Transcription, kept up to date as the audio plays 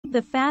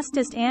the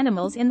fastest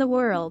animals in the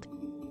world.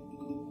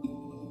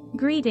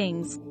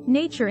 Greetings,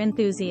 nature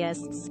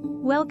enthusiasts.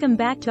 Welcome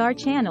back to our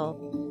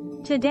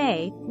channel.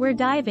 Today, we're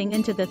diving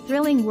into the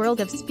thrilling world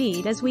of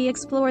speed as we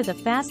explore the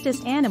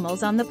fastest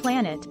animals on the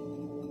planet.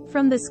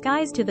 From the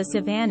skies to the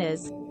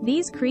savannas,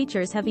 these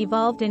creatures have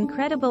evolved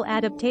incredible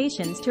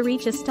adaptations to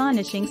reach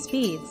astonishing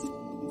speeds.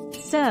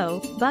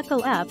 So,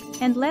 buckle up,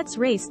 and let's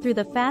race through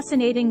the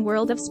fascinating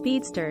world of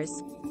speedsters.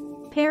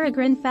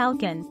 Peregrine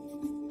Falcon.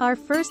 Our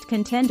first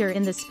contender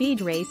in the speed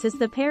race is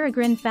the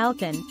Peregrine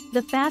Falcon,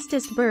 the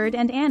fastest bird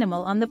and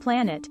animal on the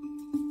planet.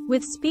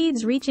 With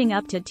speeds reaching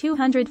up to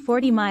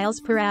 240 miles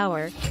per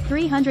hour,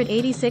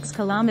 386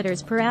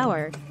 kilometers per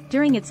hour,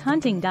 during its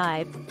hunting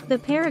dive, the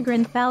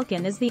Peregrine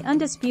Falcon is the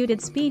undisputed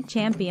speed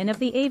champion of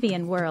the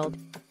avian world.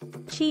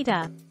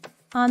 Cheetah.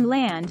 On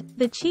land,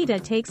 the cheetah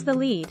takes the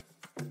lead.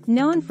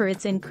 Known for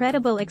its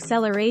incredible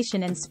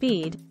acceleration and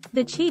speed,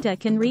 the cheetah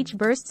can reach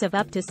bursts of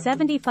up to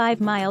 75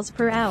 miles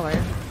per hour,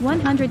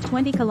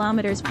 120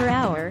 kilometers per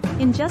hour,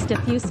 in just a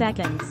few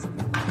seconds.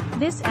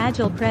 This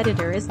agile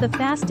predator is the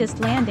fastest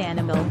land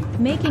animal,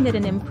 making it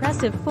an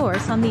impressive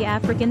force on the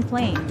African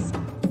plains.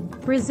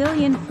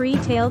 Brazilian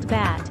free-tailed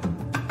bat.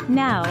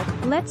 Now,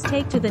 let's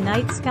take to the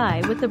night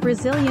sky with the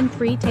Brazilian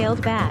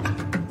free-tailed bat.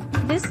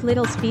 This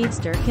little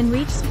speedster can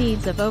reach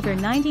speeds of over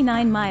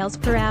 99 miles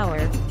per hour,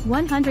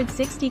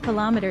 160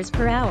 kilometers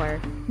per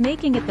hour,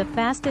 making it the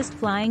fastest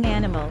flying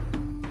animal.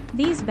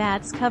 These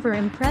bats cover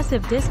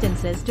impressive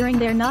distances during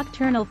their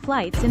nocturnal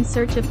flights in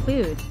search of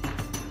food.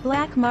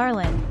 Black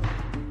Marlin.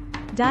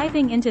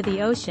 Diving into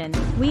the ocean,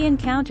 we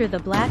encounter the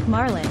black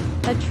marlin,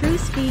 a true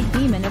speed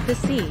demon of the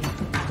sea.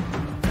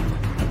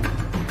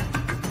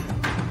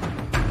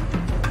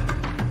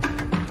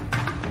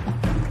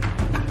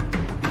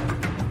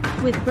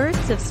 With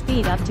bursts of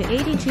speed up to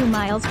 82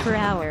 miles per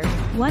hour,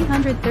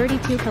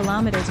 132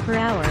 kilometers per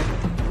hour,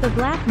 the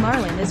black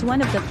marlin is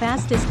one of the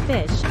fastest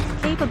fish,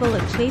 capable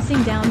of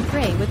chasing down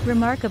prey with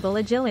remarkable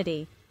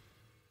agility.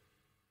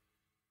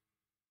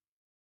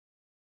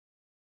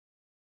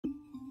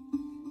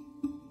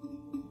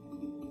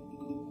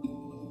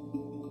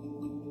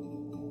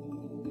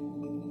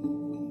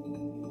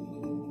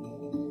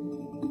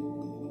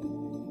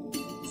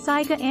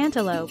 Saiga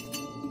Antelope.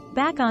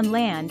 Back on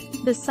land,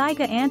 the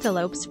Saiga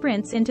Antelope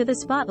sprints into the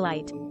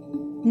spotlight.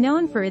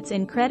 Known for its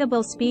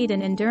incredible speed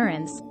and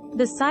endurance,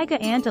 the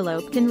Saiga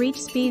Antelope can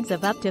reach speeds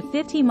of up to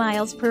 50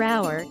 miles per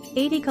hour,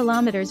 80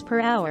 kilometers per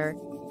hour,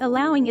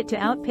 allowing it to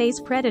outpace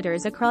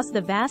predators across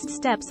the vast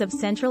steppes of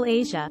Central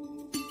Asia.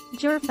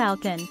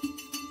 Gyrfalcon.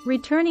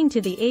 Returning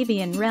to the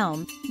avian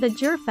realm, the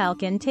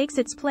Gyrfalcon takes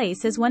its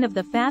place as one of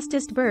the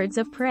fastest birds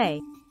of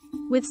prey.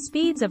 With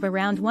speeds of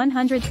around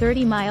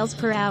 130 miles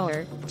per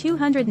hour,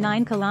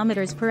 209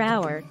 kilometers per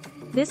hour,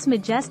 this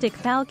majestic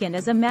falcon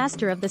is a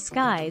master of the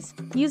skies,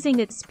 using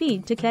its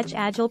speed to catch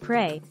agile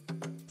prey.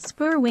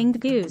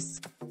 Spur-Winged Goose.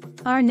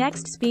 Our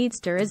next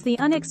speedster is the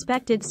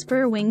unexpected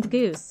Spur-Winged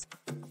Goose.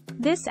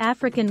 This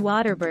African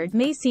waterbird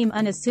may seem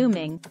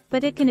unassuming,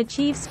 but it can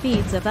achieve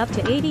speeds of up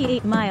to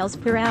 88 miles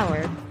per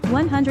hour,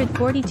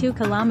 142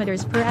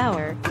 kilometers per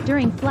hour,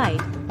 during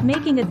flight,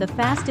 making it the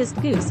fastest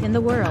goose in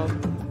the world.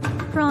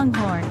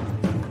 Pronghorn.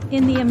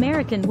 In the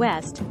American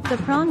West, the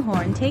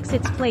pronghorn takes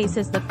its place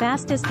as the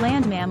fastest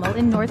land mammal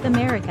in North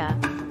America.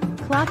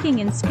 Clocking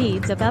in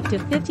speeds of up to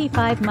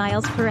 55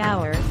 miles per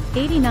hour,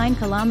 89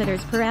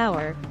 kilometers per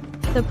hour,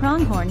 the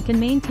pronghorn can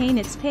maintain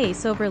its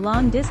pace over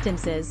long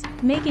distances,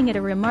 making it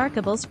a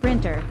remarkable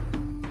sprinter.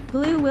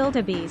 Blue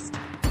Wildebeest.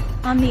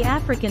 On the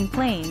African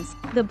plains,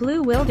 the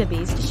blue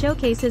wildebeest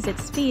showcases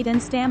its speed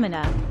and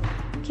stamina.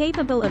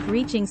 Capable of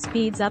reaching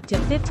speeds up to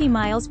 50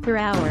 miles per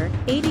hour,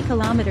 80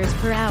 kilometers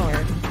per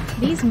hour,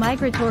 these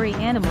migratory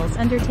animals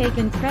undertake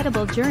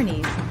incredible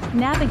journeys,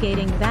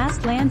 navigating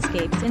vast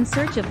landscapes in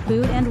search of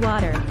food and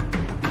water.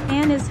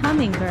 Anna's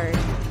Hummingbird.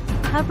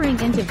 Hovering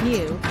into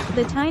view,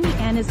 the tiny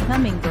Anna's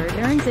Hummingbird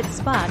earns its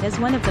spot as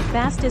one of the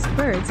fastest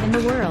birds in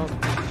the world.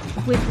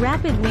 With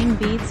rapid wing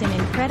beats and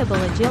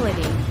incredible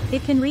agility,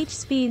 it can reach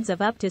speeds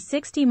of up to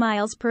 60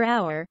 miles per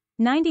hour,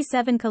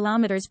 97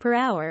 kilometers per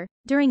hour,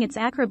 during its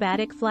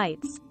acrobatic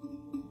flights.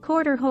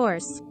 Quarter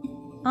horse.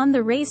 On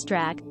the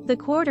racetrack, the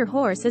quarter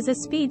horse is a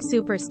speed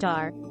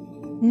superstar.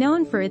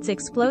 Known for its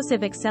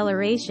explosive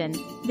acceleration,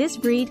 this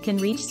breed can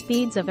reach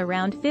speeds of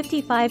around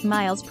 55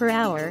 miles per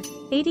hour,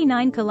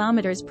 89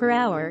 kilometers per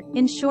hour,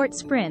 in short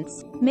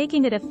sprints,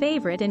 making it a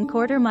favorite in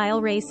quarter-mile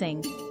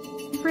racing.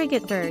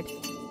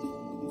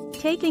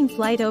 Frigatebird. Taking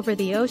flight over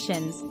the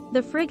oceans,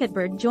 the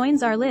Frigatebird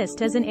joins our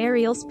list as an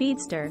aerial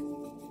speedster.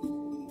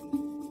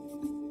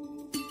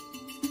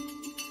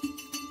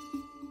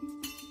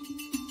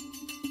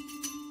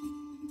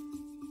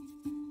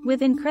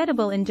 With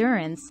incredible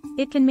endurance,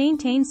 it can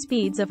maintain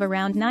speeds of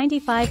around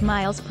 95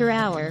 miles per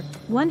hour,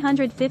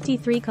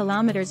 153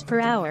 kilometers per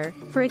hour,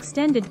 for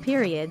extended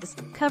periods,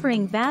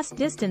 covering vast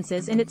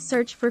distances in its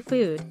search for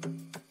food.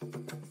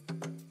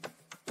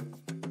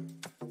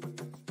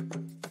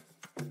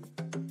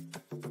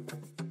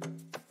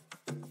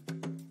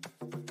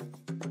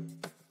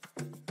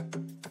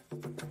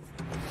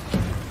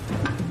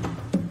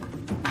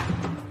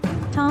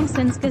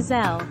 Thomson's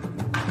Gazelle.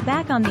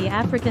 Back on the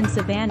African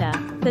savanna,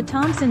 the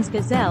Thomson's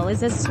Gazelle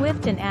is a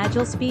swift and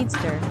agile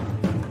speedster.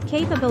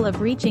 Capable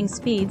of reaching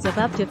speeds of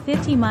up to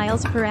 50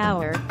 miles per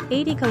hour,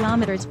 80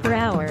 kilometers per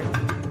hour,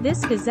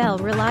 this gazelle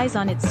relies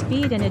on its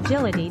speed and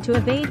agility to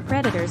evade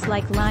predators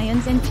like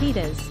lions and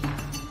cheetahs.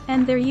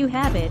 And there you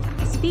have it,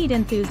 speed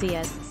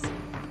enthusiasts.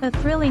 A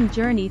thrilling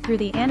journey through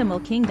the animal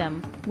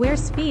kingdom, where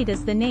speed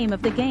is the name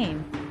of the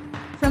game.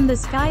 From the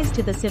skies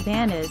to the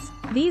savannas,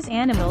 these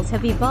animals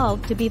have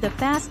evolved to be the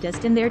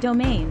fastest in their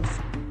domains.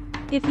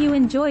 If you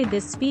enjoyed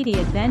this speedy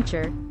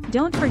adventure,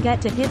 don't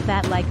forget to hit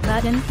that like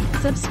button,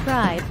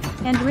 subscribe,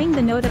 and ring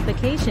the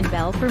notification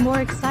bell for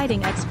more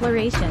exciting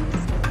explorations.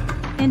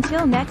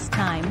 Until next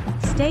time,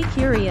 stay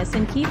curious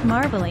and keep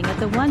marveling at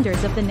the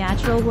wonders of the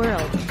natural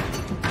world.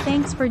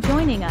 Thanks for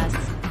joining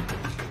us.